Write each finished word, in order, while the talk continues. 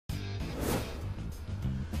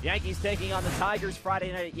Yankees taking on the Tigers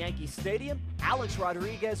Friday night at Yankee Stadium. Alex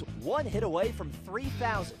Rodriguez 1 hit away from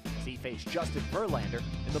 3,000 as he faced Justin Verlander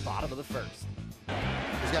in the bottom of the first.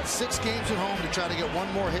 He's got 6 games at home to try to get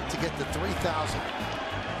one more hit to get to 3,000.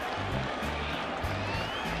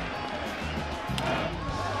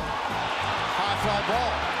 High fly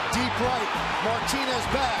ball, deep right, Martinez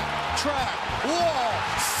back, track, wall,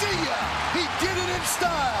 see ya! He did it in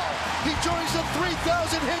style! He joins the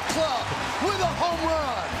 3,000 hit club with a home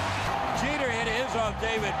run! Jeter hit his off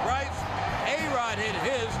David Price. A-Rod hit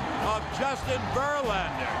his off Justin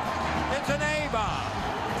Verlander. It's an A-bomb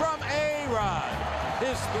from A-Rod.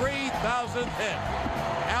 His 3,000th hit.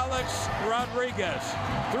 Alex Rodriguez,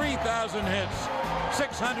 3,000 hits,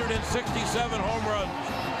 667 home runs,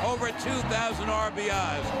 over 2,000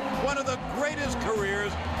 RBIs. One of the greatest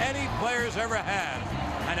careers any player's ever had.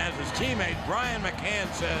 And as his teammate Brian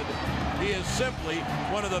McCann said, he is simply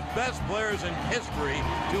one of the best players in history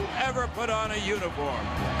to ever put on a uniform.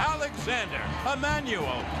 Alexander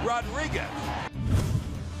Emmanuel Rodriguez.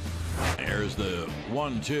 Here's the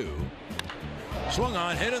 1-2. Swung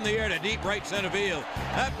on, hit in the air to deep right center field.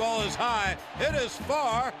 That ball is high. It is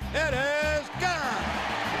far. It is gone.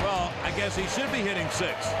 Well, I guess he should be hitting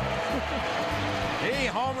 6. He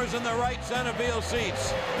homers in the right center field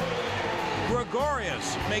seats.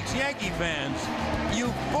 Gregorius makes Yankee fans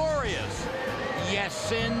euphorious.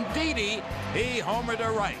 Yes, indeedy. He homered to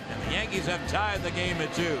right, and the Yankees have tied the game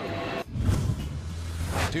at 2.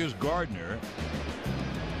 Here's Gardner.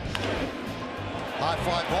 High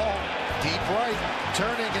fly ball, deep right,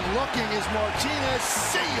 turning and looking is Martinez.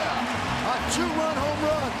 See ya! A 2-run home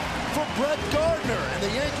run for Brett Gardner, and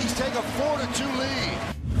the Yankees take a 4-2 lead.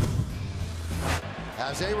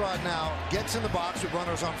 As A-Rod now gets in the box with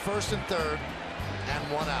runners on first and third,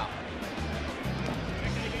 and 1 out.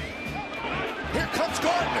 Here comes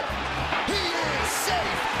Gardner. He is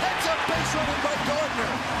safe. Heads up base running by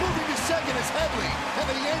Gardner. Moving to second is Headley, and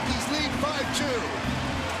the Yankees lead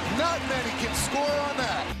 5-2. Not many can score on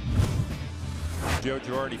that. Joe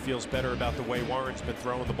Girardi feels better about the way Warren's been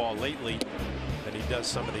throwing the ball lately than he does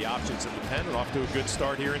some of the options in the pen. And off to a good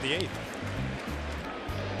start here in the 8th.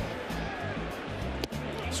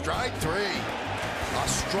 Strike 3. A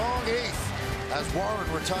strong 8th as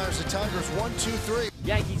Warren retires the Tigers 1-2-3.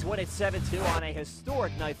 Yankees win at 7-2 on a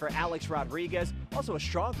historic night for Alex Rodriguez. Also a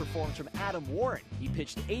strong performance from Adam Warren. He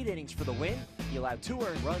pitched 8 innings for the win. He allowed 2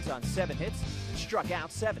 earned runs on 7 hits and struck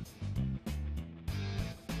out 7.